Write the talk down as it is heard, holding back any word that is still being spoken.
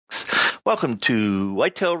Welcome to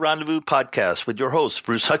Whitetail Rendezvous Podcast with your host,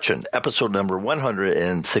 Bruce Hutchin, episode number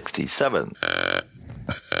 167.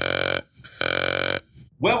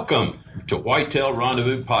 Welcome to Whitetail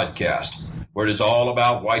Rendezvous Podcast, where it is all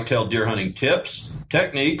about whitetail deer hunting tips,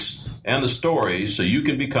 techniques, and the stories so you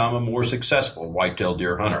can become a more successful whitetail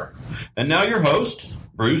deer hunter. And now your host,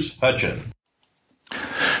 Bruce Hutchin.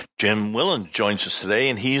 Jim Willems joins us today,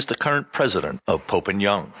 and he's the current president of Pope &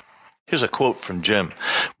 Young. Here's a quote from Jim.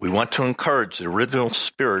 "We want to encourage the original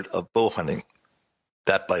spirit of bow hunting,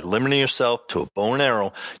 that by limiting yourself to a bow and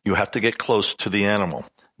arrow, you have to get close to the animal,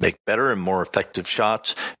 make better and more effective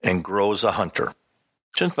shots, and grow as a hunter."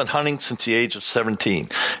 Jim's been hunting since the age of 17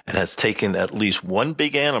 and has taken at least one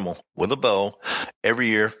big animal with a bow every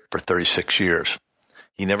year for 36 years.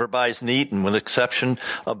 He never buys meat, and with the exception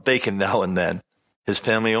of bacon now and then, his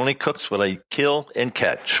family only cooks what I kill and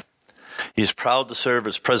catch. He is proud to serve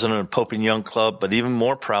as president of Pope & Young Club, but even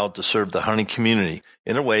more proud to serve the hunting community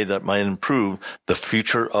in a way that might improve the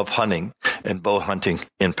future of hunting and bow hunting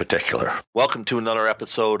in particular. Welcome to another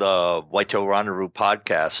episode of Whitetail Rendezvous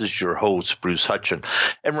Podcast. This is your host, Bruce Hutchin.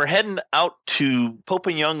 And we're heading out to Pope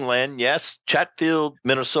 & Young land. Yes, Chatfield,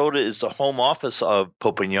 Minnesota is the home office of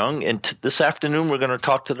Pope & Young. And this afternoon, we're going to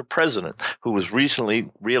talk to the president, who was recently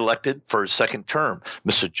reelected for his second term,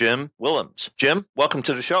 Mr. Jim Willems. Jim, welcome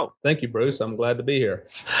to the show. Thank you, Bruce. I'm glad to be here.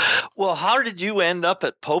 Well, how did you end up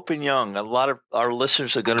at Pope & Young? A lot of our listeners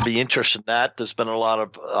are going to be interested in that. There's been a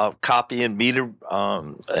lot of copy and meter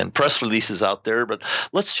and press releases out there, but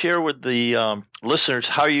let's share with the listeners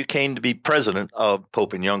how you came to be president of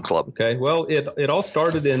Pope & Young Club. Okay. Well, it all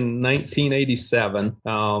started in 1987.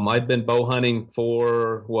 I'd been bow hunting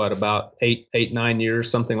for about eight, 9 years,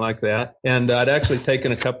 something like that. And I'd actually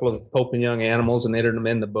taken a couple of Pope & Young animals and entered them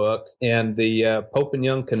in the book. And the Pope &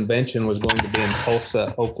 Young convention was going to be in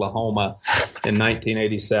Tulsa, Oklahoma in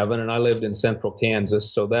 1987. And I lived in central Kansas.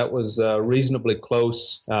 So that was a reasonably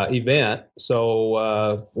close event.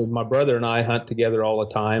 So my brother and I hunt together all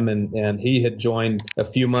the time, and he had joined a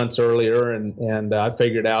few months earlier, and I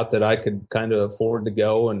figured out that I could kind of afford to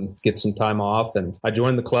go and get some time off. And I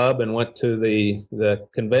joined the club and went to the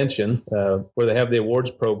convention where they have the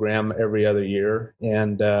awards program every other year.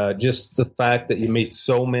 And just the fact that you meet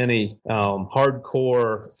so many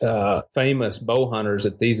hardcore famous bow hunters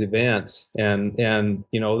at these events, and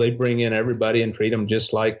they bring in everybody and treat them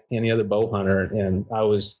just like any other bow hunter. And I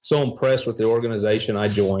was so impressed with the organization I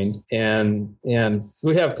joined. And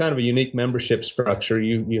we have kind of a unique membership structure.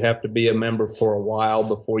 You have to be a member for a while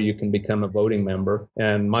before you can become a voting member.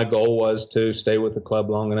 And my goal was to stay with the club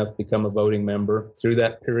long enough to become a voting member. Through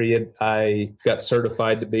that period, I got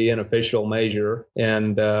certified to be an official measurer,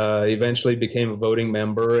 and eventually became a voting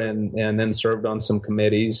member, and then served on some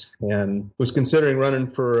committees, and was considering running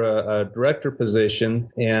for a director position.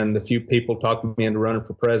 And a few people talked me into running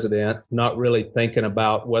for president, not really thinking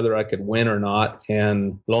about whether I could win or not.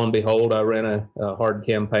 And lo and behold, I ran a hard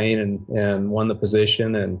campaign and won the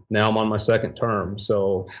position, and now I'm on my second term.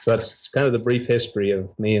 So that's kind of the brief history of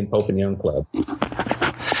me and Pope & Young Club.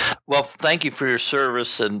 Well, thank you for your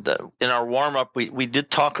service. And in our warm-up, we did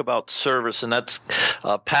talk about service, and that's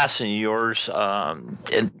passing yours.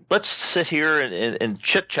 And let's sit here and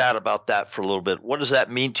chit-chat about that for a little bit. What does that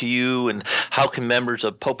mean to you, and how can members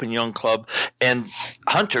of Pope & Young Club and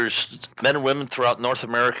hunters, men and women throughout North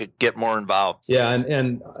America, get more involved? Yeah,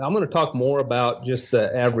 and I'm going to talk more about just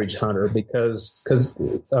the average hunter, because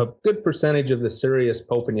a good percentage of the serious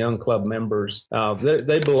Pope & Young Club members,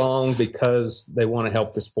 they belong because they want to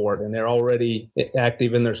help the sport. And they're already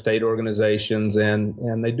active in their state organizations,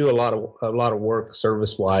 and they do a lot of work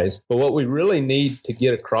service-wise. But what we really need to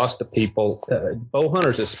get across to people, bow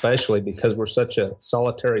hunters especially, because we're such a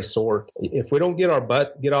solitary sort, if we don't get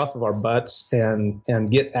off of our butts and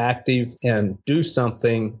get active and do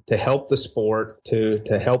something to help the sport, to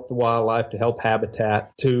help the wildlife, to help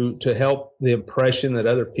habitat, to help the impression that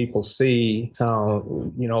other people see,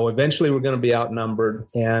 eventually we're going to be outnumbered,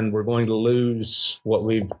 and we're going to lose what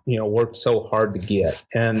we've worked so hard to get.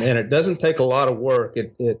 And it doesn't take a lot of work.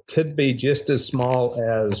 It could be just as small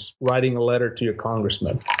as writing a letter to your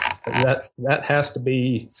congressman. That has to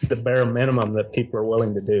be the bare minimum that people are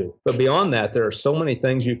willing to do. But beyond that, there are so many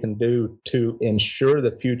things you can do to ensure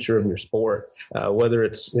the future of your sport, whether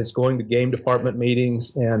it's going to game department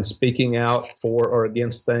meetings and speaking out for or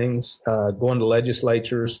against things, going to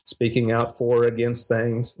legislatures, speaking out for or against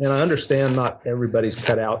things. And I understand not everybody's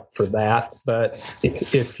cut out for that, but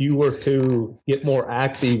if you were to get more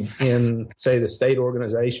active in, say, the state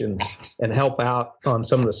organizations and help out on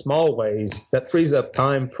some of the small ways, that frees up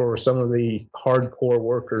time for for some of the hardcore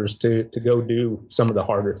workers to go do some of the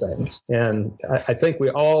harder things. And I think we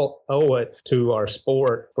all owe it to our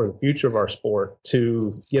sport, for the future of our sport,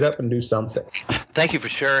 to get up and do something. Thank you for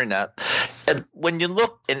sharing that. And when you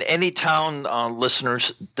look in any town,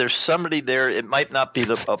 listeners, there's somebody there. It might not be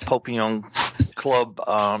a Pope and Young club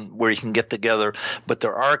where you can get together, but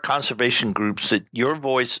there are conservation groups that your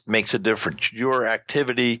voice makes a difference. Your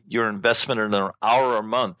activity, your investment in an hour a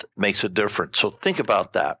month makes a difference. So think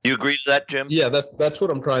about that. You agree to that, Jim? Yeah, that's what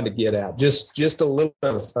I'm trying to get at. Just a little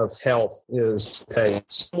bit of help is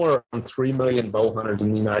somewhere around 3 million bow hunters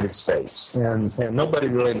in the United States, and nobody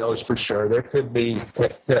really knows for sure. There could be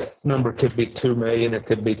that number could be 2 million, it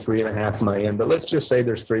could be 3.5 million, but let's just say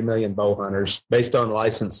there's 3 million bow hunters based on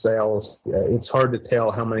licensed sales. It's hard to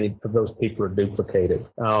tell how many of those people are duplicated.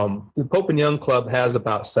 The Pope and Young Club has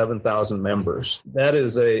about 7,000 members. That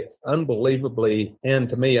is a unbelievably, and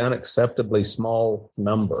to me, unacceptably small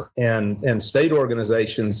number. And state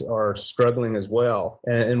organizations are struggling as well.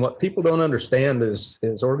 And what people don't understand is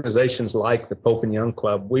organizations like the Pope and Young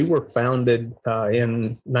Club, we were founded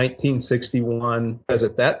in 1961, because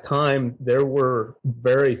at that time there were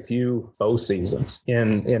very few bow seasons.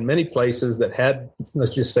 In many places that had,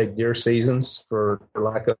 let's just say, deer seasons, for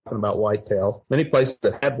lack of talking about whitetail, many places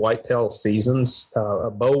that had whitetail seasons, a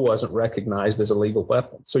bow wasn't recognized as a legal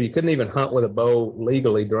weapon. So you couldn't even hunt with a bow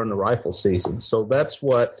legally during the rifle season. So that's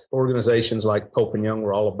what organizations like Pope and Young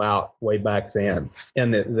were all about way back then.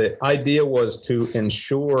 And the idea was to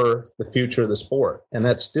ensure the future of the sport. And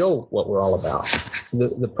that's still what we're all about.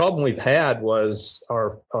 The problem we've had was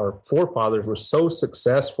our forefathers were so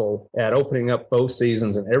successful at opening up bow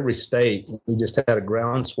seasons in every state. We just had a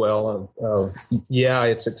groundswell of yeah,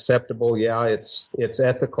 it's acceptable. Yeah, it's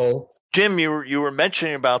ethical. Jim, you were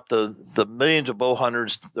mentioning about the millions of bow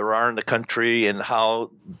hunters there are in the country, and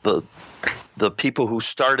how the people who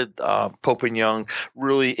started Pope and Young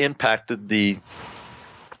really impacted the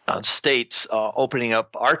states opening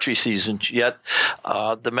up archery seasons, yet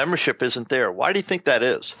the membership isn't there. Why do you think that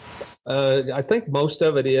is? I think most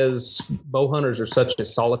of it is bow hunters are such a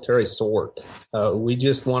solitary sort. We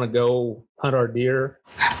just want to go hunt our deer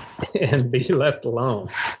and be left alone.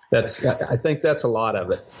 I think that's a lot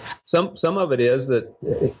of it. Some of it is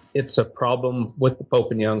that it's a problem with the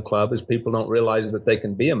Pope and Young Club, is people don't realize that they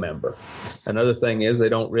can be a member. Another thing is they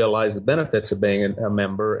don't realize the benefits of being a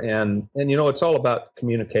member, and it's all about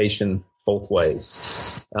communication both ways.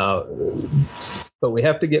 But we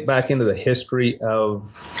have to get back into the history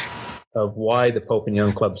of why the Pope and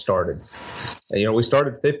Young Club started. We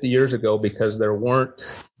started 50 years ago because there weren't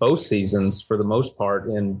bow seasons for the most part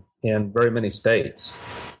in very many states.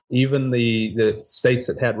 Even the states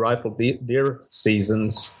that had rifle deer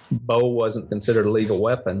seasons, bow wasn't considered a legal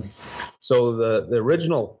weapon. So the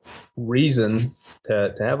original reason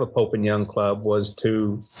to have a Pope and Young Club was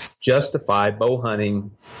to justify bow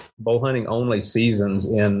hunting only seasons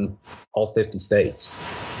in all 50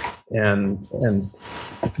 states. And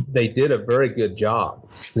they did a very good job.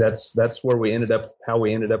 That's where we ended up. How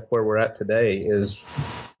we ended up where we're at today is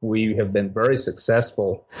we have been very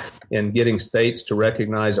successful in getting states to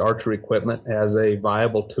recognize archery equipment as a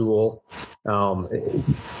viable tool. It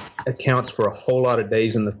accounts for a whole lot of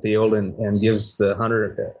days in the field and gives the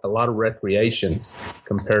hunter a lot of recreation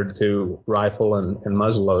compared to rifle and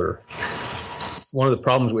muzzleloader. One of the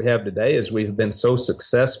problems we have today is we've been so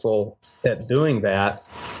successful at doing that,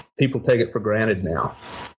 people take it for granted now.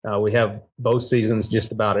 We have bow seasons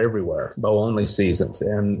just about everywhere, bow-only seasons.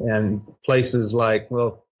 And places like,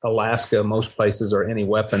 Alaska, most places are any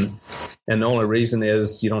weapon. And the only reason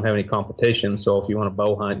is you don't have any competition. So if you want to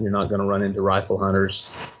bow hunt, you're not going to run into rifle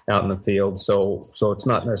hunters out in the field. So it's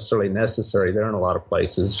not necessarily necessary there in a lot of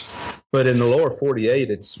places. But in the lower 48,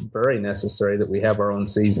 it's very necessary that we have our own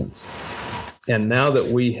seasons. And now that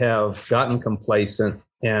we have gotten complacent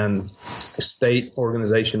and state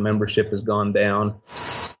organization membership has gone down,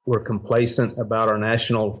 we're complacent about our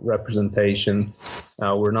national representation.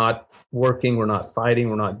 We're not working, we're not fighting,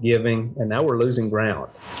 we're not giving, and now we're losing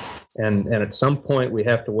ground. And at some point, we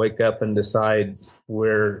have to wake up and decide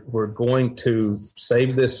we're going to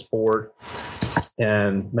save this sport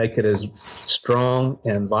and make it as strong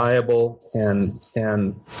and viable and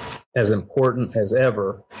as important as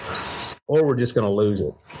ever, or we're just going to lose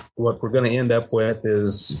it. What we're going to end up with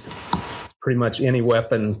is pretty much any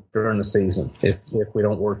weapon during the season if we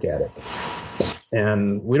don't work at it.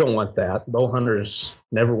 And we don't want that. Bow hunters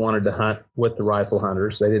never wanted to hunt with the rifle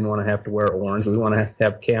hunters. They didn't want to have to wear orange. We want to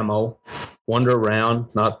have camo. wander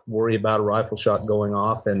around, not worry about a rifle shot going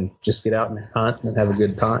off, and just get out and hunt and have a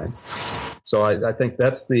good time. So I think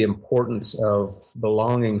that's the importance of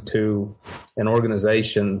belonging to an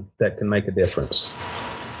organization that can make a difference.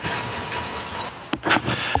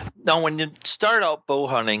 Now, when you start out bow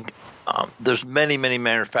hunting, there's many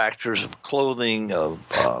manufacturers of clothing, of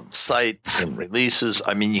sights and releases.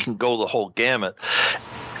 I mean, you can go the whole gamut.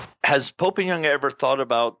 Has Pope & Young ever thought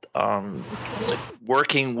about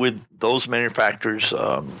working with those manufacturers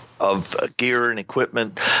of gear and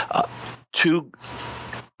equipment to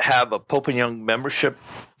have a Pope & Young membership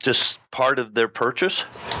just part of their purchase?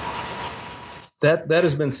 That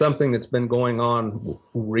has been something that's been going on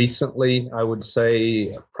recently. I would say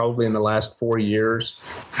probably in the last 4 years.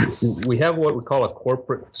 We have what we call a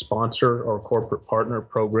corporate sponsor or corporate partner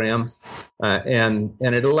program, and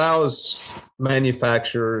it allows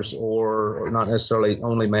manufacturers, or not necessarily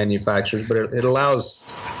only manufacturers, but it allows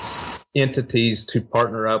entities to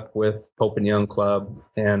partner up with Pope & Young Club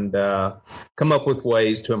and come up with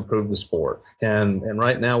ways to improve the sport. And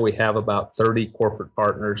right now we have about 30 corporate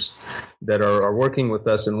partners that are working with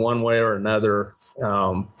us in one way or another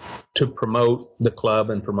to promote the club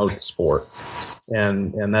and promote the sport.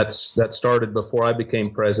 And that started before I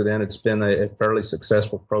became president. It's been a fairly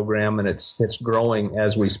successful program, and it's growing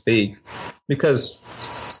as we speak because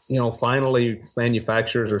finally,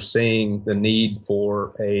 manufacturers are seeing the need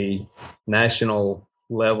for a national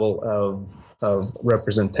level of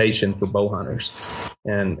representation for bow hunters.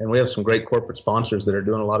 And we have some great corporate sponsors that are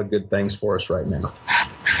doing a lot of good things for us right now.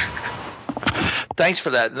 Thanks for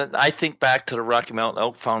that. I think back to the Rocky Mountain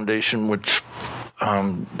Elk Foundation, which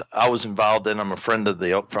I was involved in. I'm a friend of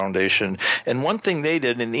the Elk Foundation. And one thing they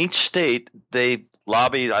did in each state, they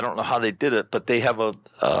lobbied, I don't know how they did it, but they have a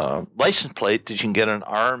license plate that you can get an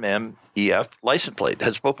RMMEF license plate.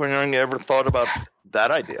 Has Pope & Young ever thought about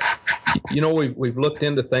that idea? We've looked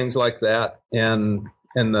into things like that, and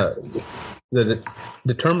the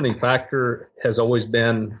determining factor has always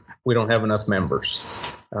been we don't have enough members.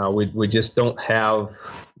 We just don't have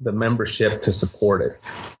the membership to support it.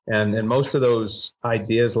 And most of those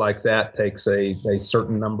ideas like that takes a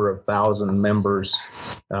certain number of thousand members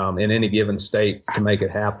in any given state to make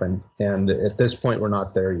it happen. And at this point, we're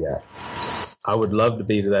not there yet. I would love to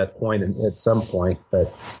be to that point at some point,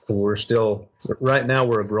 but we're still, right now,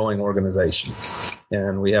 we're a growing organization,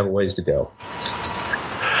 and we have a ways to go.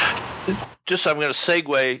 Just, I'm going to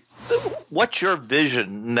segue. What's your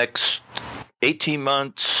vision next 18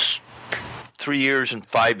 months, 3 years, and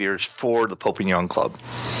 5 years for the Pope & Young Club?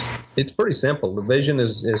 It's pretty simple. The vision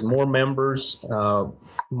is more members,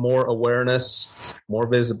 more awareness, more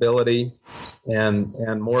visibility,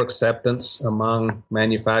 and more acceptance among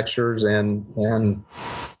manufacturers and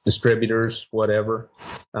distributors, whatever.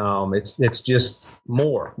 It's just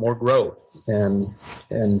more growth. And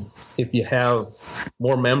if you have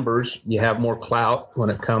more members, you have more clout when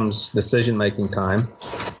it comes decision-making time.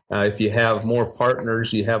 If you have more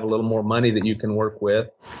partners, you have a little more money that you can work with.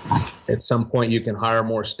 At some point, you can hire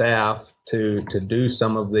more staff to do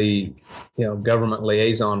some of the government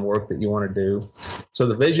liaison work that you want to do. So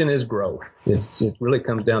the vision is growth. It really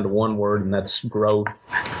comes down to one word, and that's growth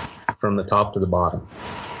from the top to the bottom.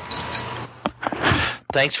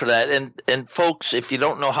 Thanks for that. And folks, if you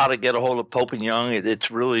don't know how to get a hold of Pope & Young,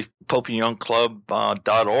 it's really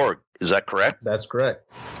popeandyoungclub.org. Is that correct? That's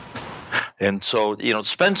correct. And so,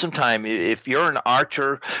 spend some time. If you're an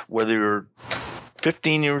archer, whether you're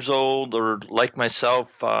 15 years old or like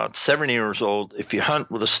myself, 70 years old, if you hunt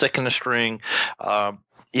with a stick and a string,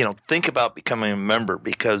 think about becoming a member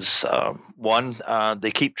because, one,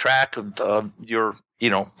 they keep track of your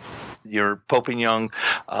Pope & Young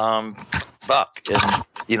buck.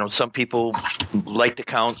 And, some people like to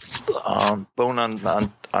count bone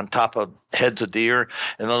on top of heads of deer,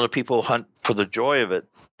 and other people hunt for the joy of it.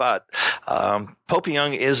 But Pope &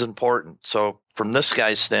 Young is important. So from this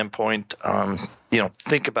guy's standpoint,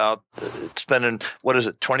 think about spending, what is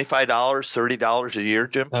it, $25, $30 a year,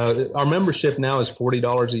 Jim? Our membership now is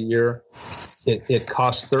 $40 a year. It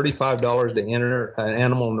costs $35 to enter an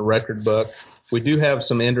animal in the record book. We do have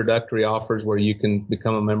some introductory offers where you can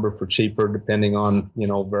become a member for cheaper, depending on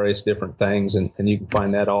various different things, and you can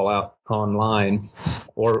find that all out online,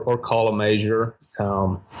 or call a measure.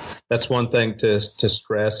 That's one thing to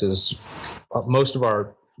stress is most of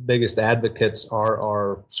our biggest advocates are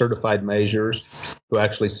our certified measurers who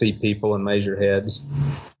actually see people and measure heads.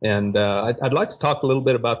 And I'd like to talk a little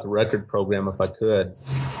bit about the record program if I could.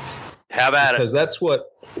 Have at it. Because that's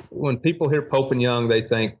when people hear Pope & Young, they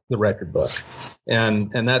think the record book.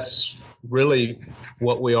 And that's really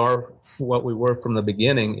what we were from the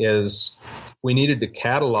beginning is we needed to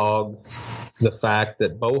catalog the fact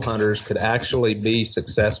that bow hunters could actually be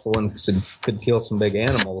successful and could kill some big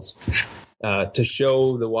animals, to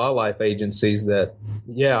show the wildlife agencies that,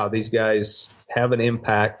 yeah, these guys have an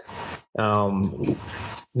impact.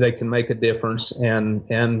 They can make a difference, and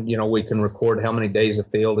we can record how many days of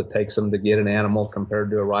field it takes them to get an animal compared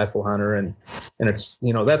to a rifle hunter, and it's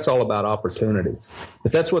that's all about opportunity.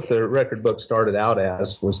 But that's what the record book started out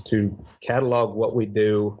as, was to catalog what we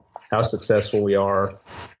do, how successful we are,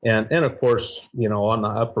 and of course, on the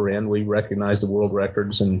upper end, we recognize the world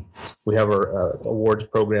records, and we have our awards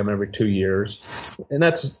program every 2 years, and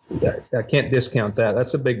I can't discount that.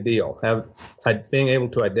 That's a big deal. Being able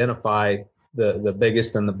to identify the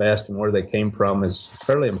biggest and the best and where they came from is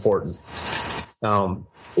fairly important.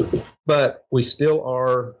 But we still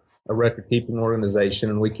are a record-keeping organization,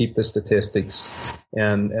 and we keep the statistics.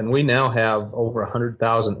 And we now have over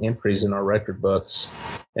 100,000 entries in our record books,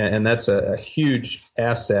 and that's a huge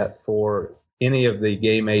asset for any of the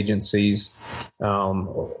game agencies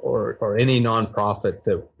or any nonprofit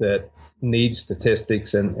that needs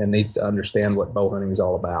statistics and needs to understand what bow hunting is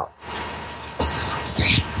all about.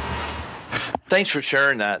 Thanks for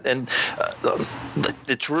sharing that. And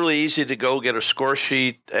it's really easy to go get a score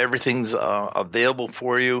sheet. Everything's available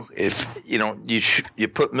for you. If you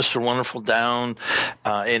put Mr. Wonderful down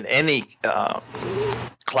in any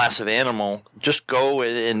class of animal, just go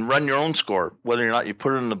and run your own score. Whether or not you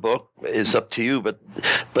put it in the book is up to you. But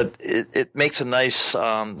it makes a nice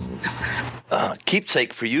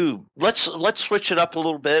keepsake for you. Let's switch it up a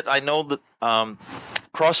little bit. I know that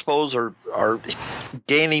crossbows are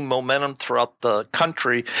gaining momentum throughout the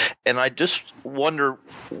country, and I just wonder,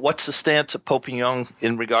 what's the stance of Pope and Young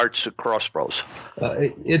in regards to crossbows?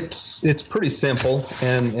 It's pretty simple,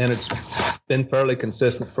 and it's been fairly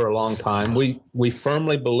consistent for a long time. We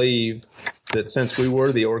firmly believe that since we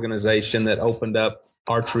were the organization that opened up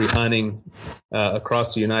archery hunting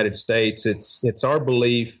across the United States, it's our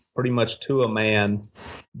belief, pretty much to a man,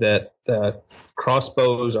 that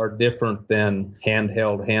crossbows are different than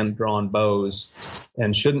handheld, hand-drawn bows,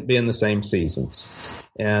 and shouldn't be in the same seasons.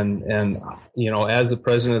 And as the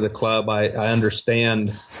president of the club, I understand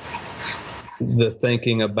the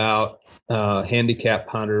thinking about handicap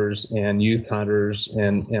hunters and youth hunters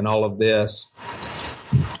and all of this.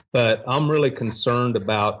 But I'm really concerned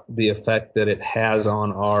about the effect that it has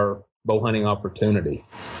on our bow hunting opportunity.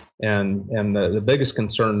 And the biggest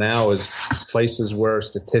concern now is places where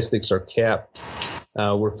statistics are kept.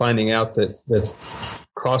 We're finding out that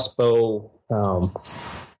crossbow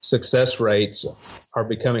success rates are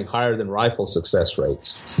becoming higher than rifle success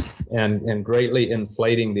rates, and greatly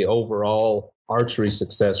inflating the overall archery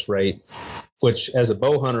success rate, which as a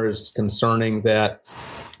bow hunter is concerning. That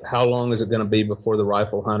how long is it going to be before the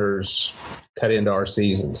rifle hunters cut into our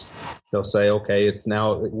seasons? They'll say, okay, it's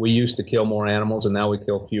now, we used to kill more animals and now we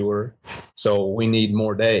kill fewer, so we need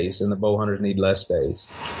more days, and the bow hunters need less days.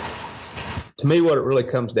 To me, what it really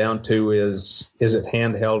comes down to is it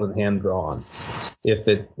handheld and hand-drawn? If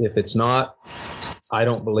it's not, I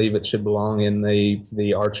don't believe it should belong in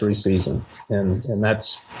the archery season, and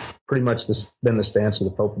that's pretty much been the stance of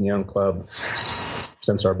the Pope and Young Club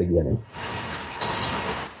since our beginning.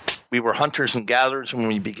 We were hunters and gatherers when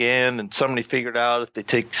we began, and somebody figured out if they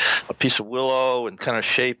take a piece of willow and kind of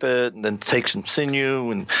shape it, and then take some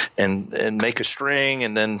sinew and make a string,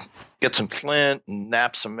 and then get some flint and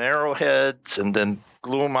nap some arrowheads, and then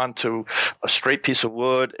glue them onto a straight piece of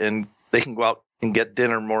wood, and they can go out and get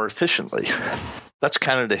dinner more efficiently. That's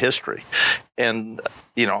kind of the history. And,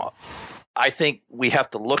 I think we have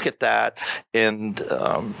to look at that and,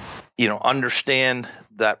 understand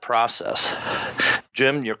that process.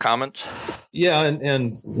 Jim, your comments? Yeah,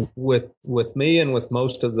 and with me and with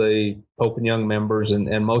most of the Pope and Young members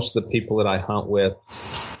and most of the people that I hunt with,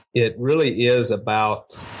 it really is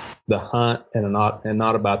about the hunt and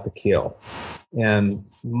not about the kill. And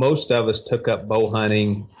most of us took up bow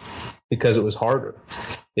hunting because it was harder.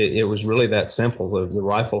 It was really that simple. The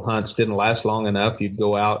rifle hunts didn't last long enough. You'd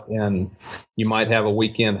go out and you might have a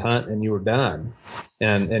weekend hunt and you were done.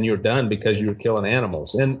 And you were done because you were killing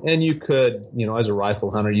animals. And you could, as a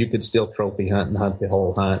rifle hunter, you could still trophy hunt and hunt the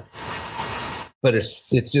whole hunt. But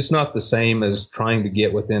it's just not the same as trying to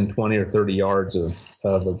get within 20 or 30 yards of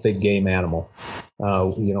a big game animal.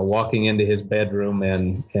 Walking into his bedroom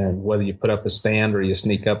and whether you put up a stand or you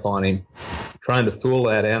sneak up on him, trying to fool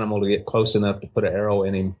that animal to get close enough to put an arrow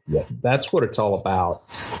in him. That's what it's all about.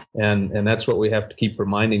 And that's what we have to keep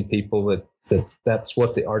reminding people, that's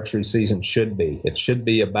what the archery season should be. It should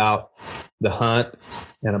be about the hunt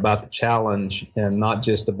and about the challenge, and not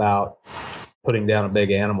just about putting down a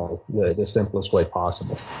big animal the simplest way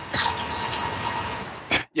possible.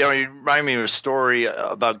 You remind me of a story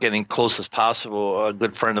about getting close as possible. A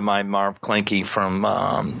good friend of mine, Marv Klinke from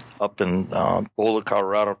up in Boulder,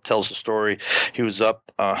 Colorado, tells a story. He was up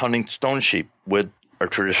hunting stone sheep with a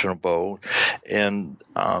traditional bow, and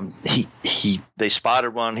they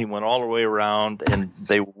spotted one. He went all the way around, and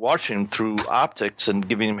they were watching him through optics and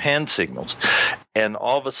giving him hand signals. And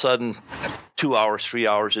all of a sudden, 2 hours, 3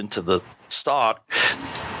 hours into the stalk,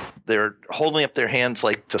 they're holding up their hands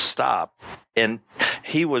like to stop. And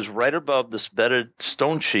he was right above this bedded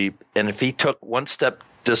stone sheep, and if he took one step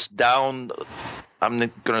just down, I'm going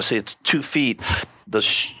to say it's 2 feet, the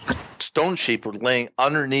stone sheep was laying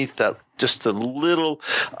underneath that, just a little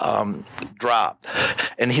drop,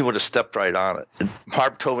 and he would have stepped right on it. And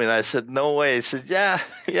Marv told me, and I said, no way. He said, yeah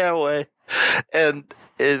way. And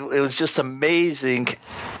it was just amazing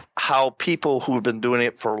how people who have been doing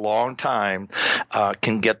it for a long time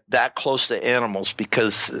can get that close to animals,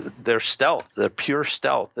 because they're stealth. They're pure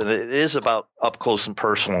stealth. And it is about up close and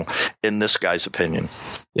personal, in this guy's opinion.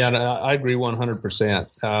 Yeah, and I agree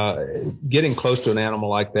 100%. Getting close to an animal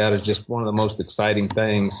like that is just one of the most exciting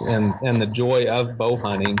things. And the joy of bow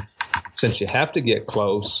hunting, since you have to get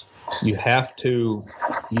close, you have to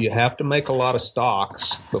make a lot of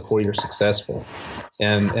stalks before you're successful.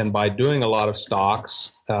 And by doing a lot of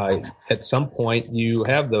stalks, at some point you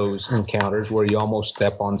have those encounters where you almost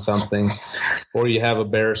step on something, or you have a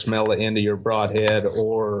bear smell the end of your broadhead,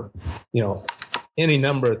 or, any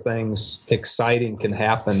number of things exciting can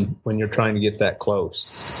happen when you're trying to get that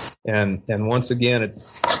close. And once again,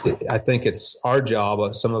 I think it's our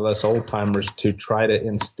job, some of us old timers, to try to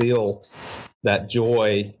instill that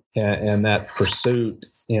joy and that pursuit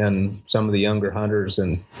in some of the younger hunters,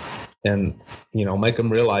 and make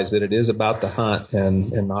them realize that it is about the hunt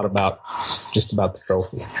and not just about the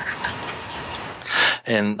trophy.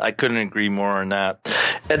 And I couldn't agree more on that.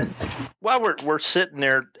 And while we're sitting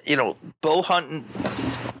there, bow hunting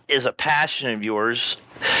is a passion of yours.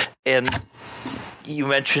 And you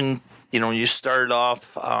mentioned, you started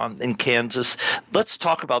off in Kansas. Let's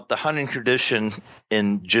talk about the hunting tradition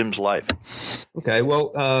in Jim's life. Okay.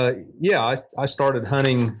 Well, I started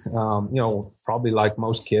hunting, probably like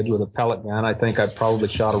most kids, with a pellet gun. I think I probably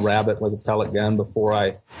shot a rabbit with a pellet gun before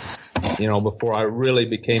I really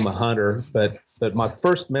became a hunter. But my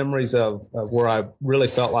first memories of where I really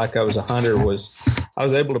felt like I was a hunter was I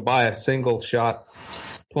was able to buy a single shot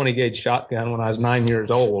 20 gauge shotgun when I was 9 years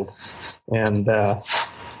old, and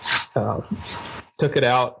took it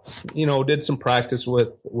out, did some practice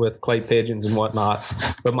with clay pigeons and whatnot.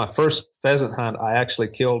 But my first pheasant hunt, I actually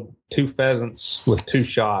killed 2 pheasants with 2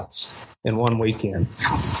 shots in one weekend.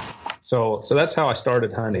 So that's how I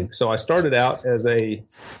started hunting. So I started out as a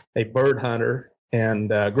bird hunter, and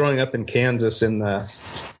growing up in Kansas in the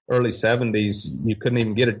early 70s, you couldn't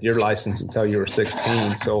even get a deer license until you were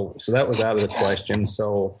 16. So that was out of the question.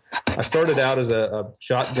 So I started out as a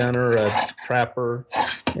shotgunner, a trapper,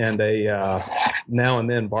 and a now and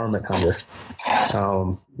then varmint hunter.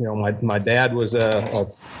 My dad was a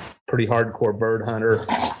pretty hardcore bird hunter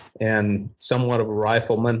and somewhat of a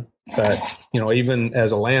rifleman. But, even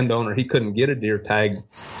as a landowner, he couldn't get a deer tag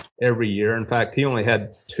every year. In fact, he only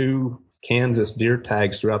had 2 Kansas deer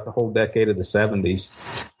tags throughout the whole decade of the 70s.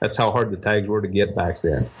 That's how hard the tags were to get back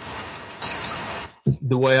then.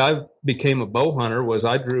 The way I became a bow hunter was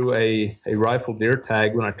I drew a rifle deer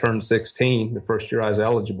tag when I turned 16, the first year I was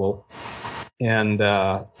eligible. And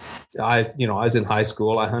I was in high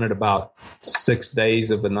school. I hunted about 6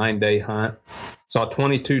 days of a 9-day hunt, saw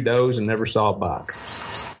 22 does and never saw a buck.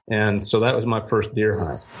 And so that was my first deer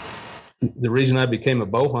hunt. The reason I became a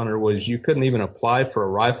bow hunter was you couldn't even apply for a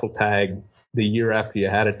rifle tag the year after you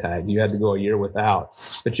had a tag. You had to go a year without.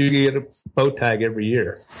 But you could get a bow tag every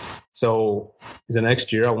year. So the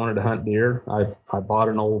next year I wanted to hunt deer. I bought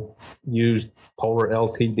an old used Polar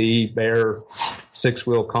LTD Bear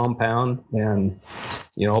 6-wheel compound and,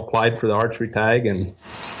 applied for the archery tag, and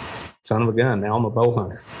son of a gun, now I'm a bow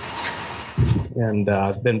hunter. And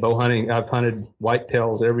I've been bow hunting. I've hunted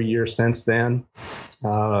whitetails every year since then.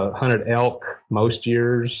 Hunted elk most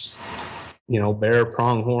years, bear,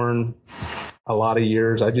 pronghorn, a lot of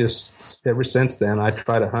years. Ever since then, I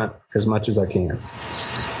try to hunt as much as I can.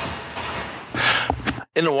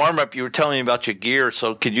 In the warm-up, you were telling me about your gear.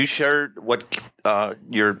 So could you share what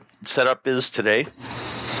your setup is today?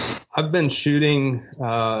 I've been shooting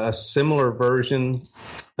a similar version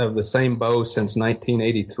of the same bow since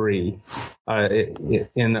 1983.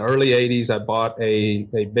 In the early 80s, I bought a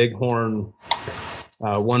bighorn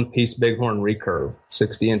one-piece bighorn recurve,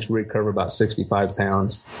 60-inch recurve, about 65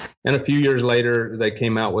 pounds. And a few years later, they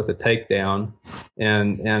came out with a takedown.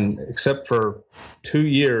 And except for 2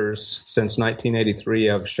 years since 1983,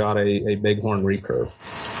 I've shot a bighorn recurve.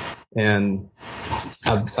 And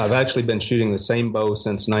I've actually been shooting the same bow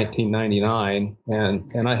since 1999,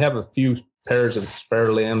 and I have a few pairs of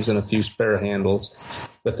spare limbs and a few spare handles,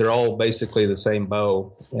 but they're all basically the same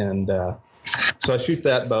bow. And so I shoot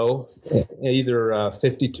that bow, either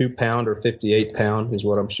 52 pound or 58 pound is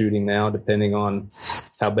what I'm shooting now, depending on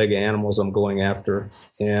how big animals I'm going after.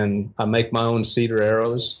 And I make my own cedar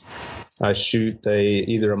arrows. I shoot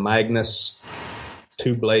either a Magnus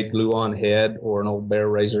 2-blade glue-on head or an old bear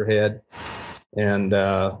razor head, and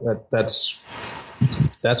that's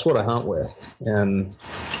what I hunt with. And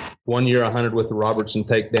 1 year I hunted with a Robertson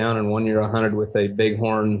takedown, and 1 year I hunted with a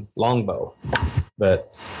bighorn longbow.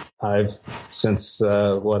 But I've since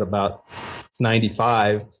about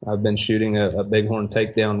 95, I've been shooting a bighorn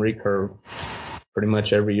takedown recurve pretty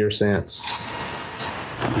much every year since.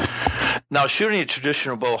 Now, shooting a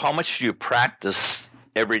traditional bow, how much do you practice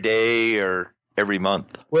every day or every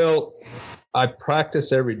month? Well, I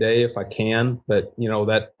practice every day if I can, but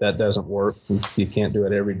that doesn't work. You can't do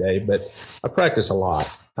it every day, but I practice a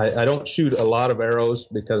lot. I don't shoot a lot of arrows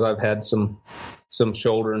because I've had some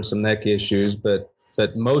shoulder and some neck issues, but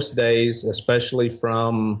most days, especially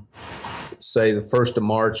from say the 1st of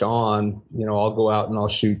March on, I'll go out and I'll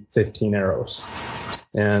shoot 15 arrows.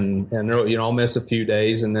 And I'll miss a few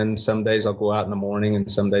days, and then some days I'll go out in the morning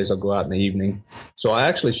and some days I'll go out in the evening. So I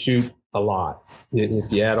actually shoot a lot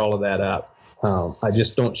if you add all of that up. I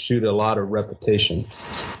just don't shoot a lot of repetition.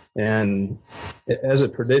 And as a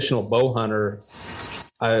traditional bow hunter,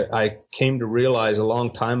 I came to realize a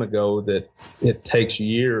long time ago that it takes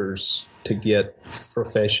years to get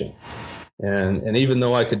proficient. And even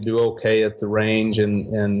though I could do okay at the range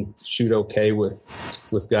and shoot okay with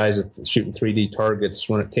guys shooting 3D targets,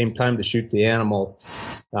 when it came time to shoot the animal,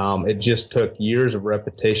 it just took years of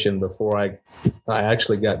repetition before I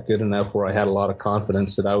actually got good enough where I had a lot of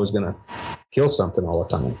confidence that I was going to kill something all the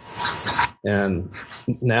time. And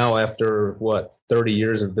now after 30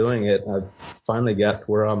 years of doing it, I've finally got to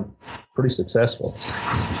where I'm pretty successful.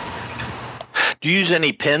 Do you use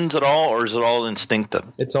any pins at all, or is it all instinctive?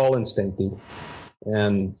 It's all instinctive.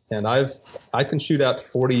 And I can shoot out to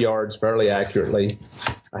 40 yards fairly accurately.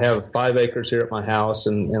 I have 5 acres here at my house,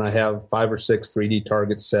 and I have 5 or 6 3D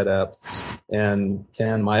targets set up. And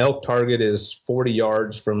my elk target is 40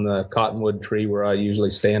 yards from the cottonwood tree where I usually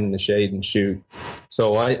stand in the shade and shoot.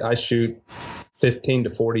 So I shoot 15 to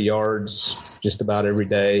 40 yards just about every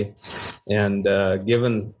day. And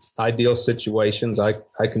given ideal situations, I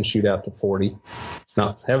can shoot out to 40.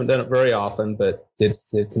 Now, I haven't done it very often, but it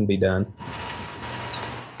can be done.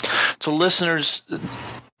 So listeners,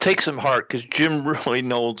 take some heart, because Jim really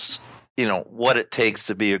knows, what it takes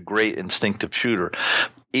to be a great instinctive shooter.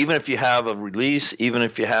 Even if you have a release, even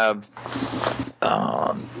if you have,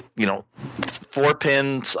 4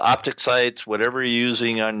 pins, optic sights, whatever you're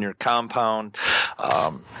using on your compound,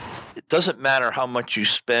 it doesn't matter how much you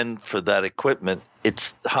spend for that equipment.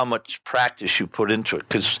 It's how much practice you put into it.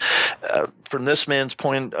 Because from this man's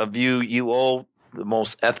point of view, you owe the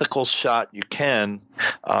most ethical shot you can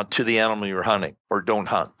to the animal you're hunting, or don't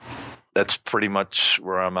hunt. That's pretty much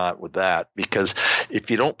where I'm at with that, because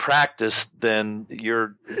if you don't practice, then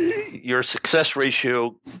your success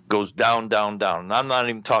ratio goes down, down, down. And I'm not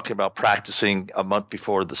even talking about practicing a month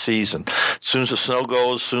before the season. As soon as the snow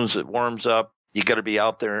goes, as soon as it warms up, you got to be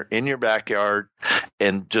out there in your backyard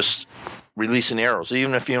and just releasing arrows.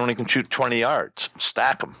 Even if you only can shoot 20 yards,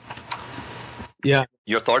 stack them. Yeah.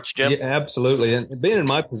 Your thoughts, Jim? Yeah, absolutely. And being in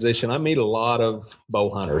my position, I meet a lot of bow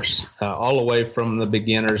hunters, all the way from the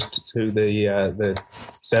beginners to the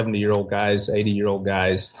 70-year-old guys, 80-year-old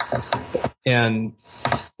guys. And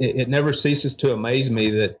it never ceases to amaze me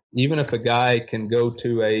that even if a guy can go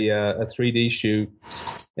to a 3D shoot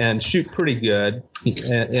and shoot pretty good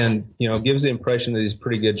and gives the impression that he's a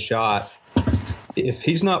pretty good shot, if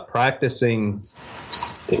he's not practicing,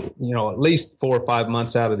 at least 4 or 5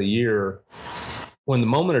 months out of the year, when the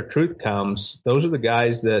moment of truth comes, those are the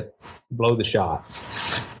guys that blow the shot.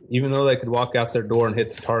 Even though they could walk out their door and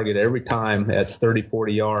hit the target every time at 30,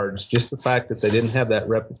 40 yards, just the fact that they didn't have that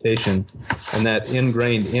repetition and that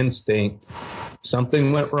ingrained instinct,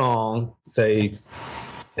 something went wrong. They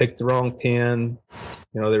picked the wrong pin.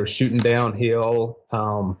 They were shooting downhill,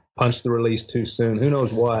 punched the release too soon, who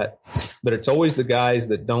knows what. But it's always the guys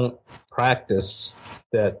that don't practice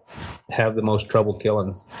that have the most trouble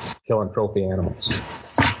killing trophy animals.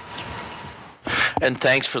 And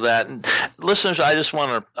thanks for that. And listeners, I just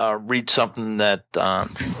want to read something that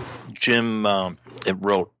Jim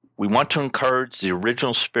wrote. We want to encourage the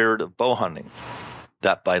original spirit of bow hunting,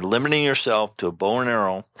 that by limiting yourself to a bow and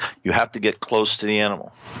arrow, you have to get close to the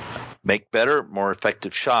animal, make better, more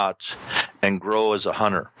effective shots, and grow as a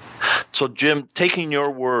hunter. So, Jim, taking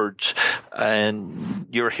your words and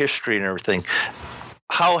your history and everything,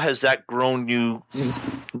 how has that grown you?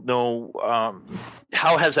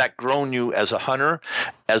 How has that grown you as a hunter,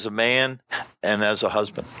 as a man, and as a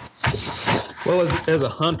husband? Well, as a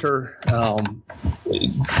hunter,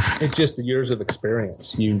 it's just the years of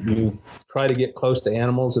experience. You try to get close to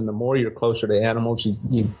animals, and the more you're closer to animals,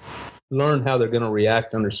 you learn how they're going to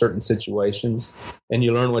react under certain situations, and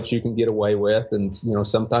you learn what you can get away with. And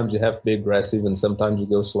sometimes you have to be aggressive, and sometimes you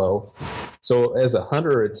go slow. So as a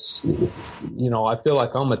hunter, it's I feel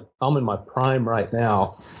like I'm in my prime right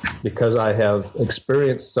now because I have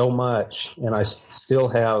experienced so much, and I still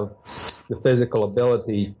have the physical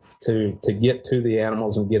ability to get to the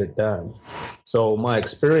animals and get it done. So my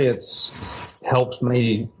experience helps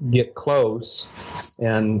me get close,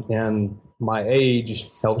 and my age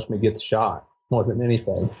helps me get the shot more than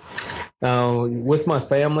anything. With my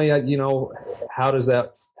family, how does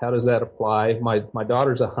that apply? My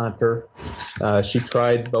daughter's a hunter. She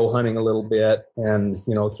tried bow hunting a little bit, and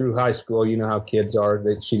through high school, you know how kids are,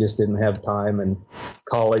 that she just didn't have time, and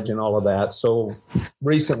college and all of that. So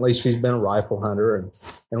recently, she's been a rifle hunter,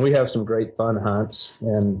 and we have some great fun hunts,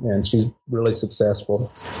 and she's really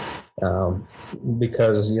successful.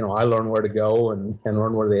 Because I learn where to go and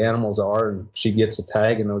learn where the animals are, and she gets a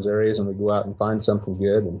tag in those areas, and we go out and find something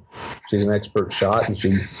good, and she's an expert shot, and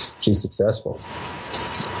she's successful.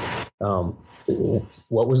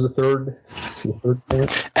 What was the third thing?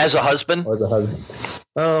 As a husband? As a husband.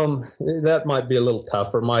 That might be a little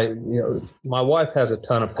tougher. My wife has a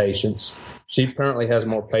ton of patience. She apparently has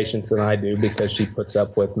more patience than I do because she puts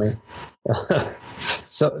up with me.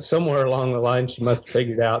 So somewhere along the line, she must have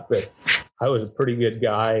figured out that I was a pretty good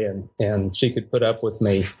guy, and she could put up with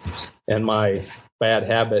me and my bad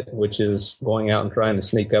habit, which is going out and trying to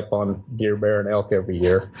sneak up on deer, bear, and elk every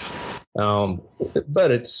year.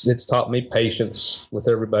 But it's taught me patience with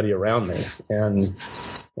everybody around me, and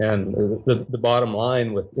the bottom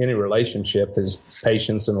line with any relationship is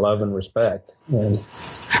patience and love and respect. And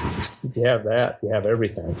if you have that, you have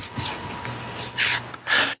everything.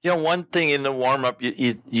 One thing in the warm-up,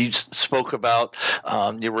 you spoke about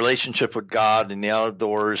your relationship with God and the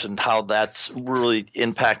outdoors and how that's really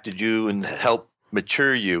impacted you and helped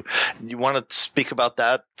mature you. You want to speak about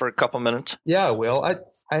that for a couple minutes? Yeah, I will.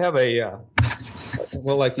 I have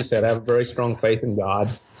like you said, I have a very strong faith in God.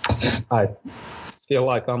 I feel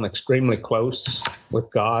like I'm extremely close with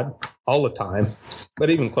God all the time, but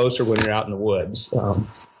even closer when you're out in the woods,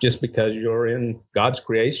 just because you're in God's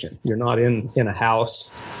creation. You're not in a house,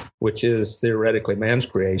 which is theoretically man's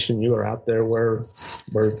creation. You are out there where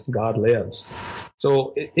God lives.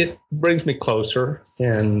 So it brings me closer,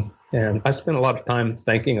 and I spend a lot of time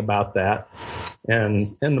thinking about that.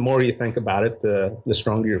 And the more you think about it, the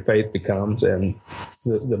stronger your faith becomes, and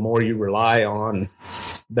the more you rely on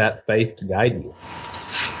that faith to guide you.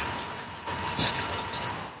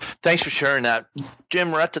 Thanks for sharing that.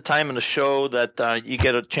 Jim, we're at the time in the show that you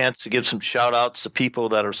get a chance to give some shout-outs to people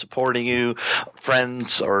that are supporting you,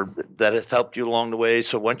 friends, or that have helped you along the way.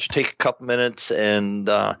 So why don't you take a couple minutes and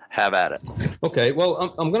have at it. Okay.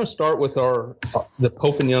 Well, I'm going to start with the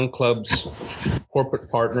Pope and Young Club's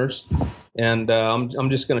corporate partners. And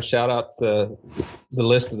I'm just going to shout out the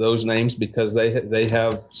list of those names because they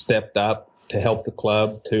have stepped up to help the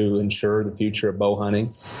club to ensure the future of bow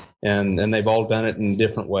hunting. And they've all done it in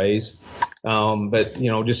different ways. But,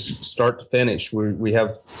 just start to finish, we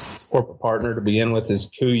have corporate partner to begin with is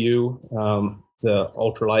Kuiu, the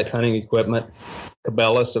ultralight hunting equipment,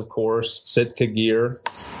 Cabela's, of course, Sitka Gear,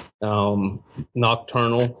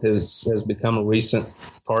 Nocturnal has become a recent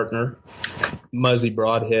partner, Muzzy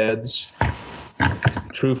Broadheads,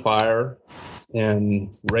 True Fire,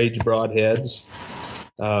 and Rage Broadheads.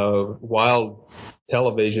 Wild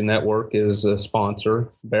Television Network is a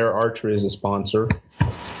sponsor. Bear Archery is a sponsor.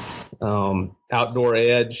 Outdoor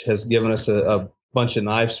Edge has given us a bunch of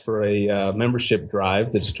knives for a membership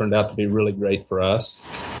drive that's turned out to be really great for us.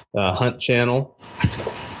 Hunt Channel,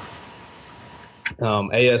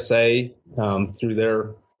 ASA, through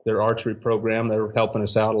their archery program, they're helping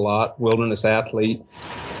us out a lot. Wilderness Athlete,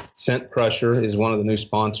 Scent Crusher is one of the new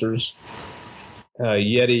sponsors.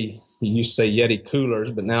 Yeti. You used to say Yeti Coolers,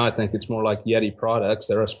 but now I think it's more like Yeti Products.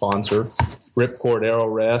 They're a sponsor. Ripcord Arrow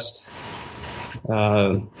Rest,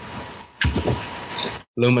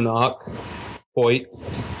 Luminoc, Hoyt,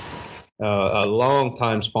 A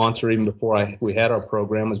long-time sponsor, even before we had our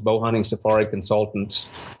program, was Bowhunting Safari Consultants.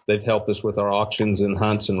 They've helped us with our auctions and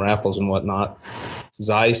hunts and raffles and whatnot.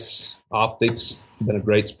 Zeiss Optics has been a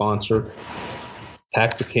great sponsor.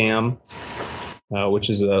 Tacticam, which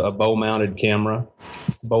is a bow-mounted camera.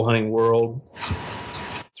 Bowhunting World.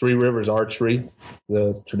 Three Rivers Archery,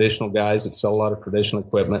 the traditional guys that sell a lot of traditional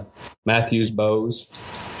equipment. Matthews Bows.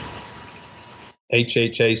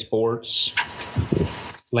 HHA Sports.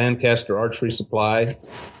 Lancaster Archery Supply.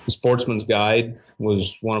 The Sportsman's Guide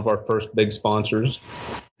was one of our first big sponsors.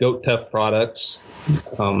 Goat Tough Products.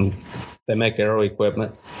 They make arrow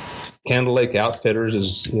equipment. Candle Lake Outfitters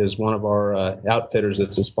is one of our outfitters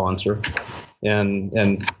that's a sponsor.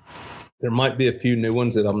 And there might be a few new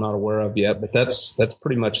ones that I'm not aware of yet, but that's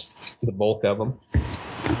pretty much the bulk of them.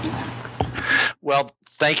 Well,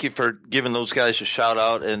 thank you for giving those guys a shout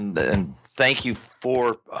out, and thank you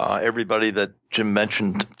for everybody that Jim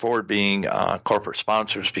mentioned for being corporate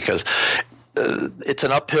sponsors, because it's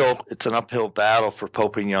an uphill battle for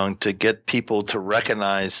Pope and Young to get people to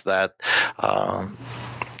recognize that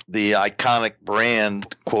the iconic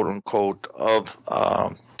brand, quote unquote, of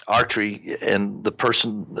archery and the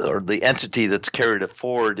person or the entity that's carried it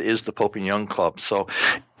forward is the Pope and Young Club. So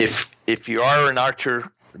if you are an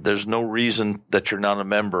archer, there's no reason that you're not a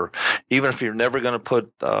member. Even if you're never going to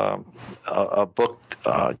put a booked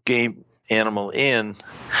game animal in,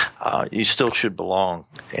 you still should belong.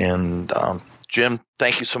 And Jim,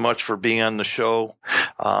 thank you so much for being on the show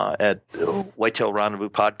at Whitetail Rendezvous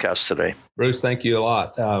Podcast today. Bruce, thank you a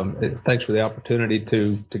lot. Thanks for the opportunity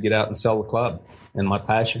to get out and sell the club and my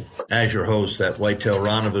passion. As your host at Whitetail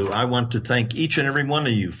Rendezvous, I want to thank each and every one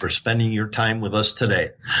of you for spending your time with us today.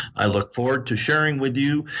 I look forward to sharing with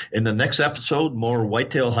you in the next episode more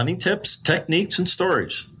whitetail hunting tips, techniques, and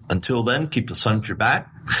stories. Until then, keep the sun at your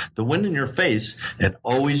back, the wind in your face, and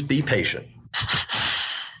always be patient.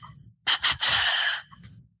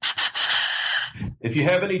 If you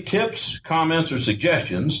have any tips, comments, or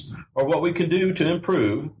suggestions, or what we can do to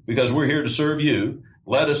improve, because we're here to serve you,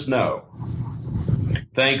 let us know.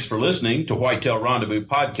 Thanks for listening to Whitetail Rendezvous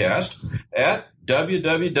Podcast at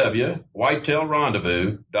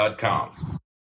www.whitetailrendezvous.com.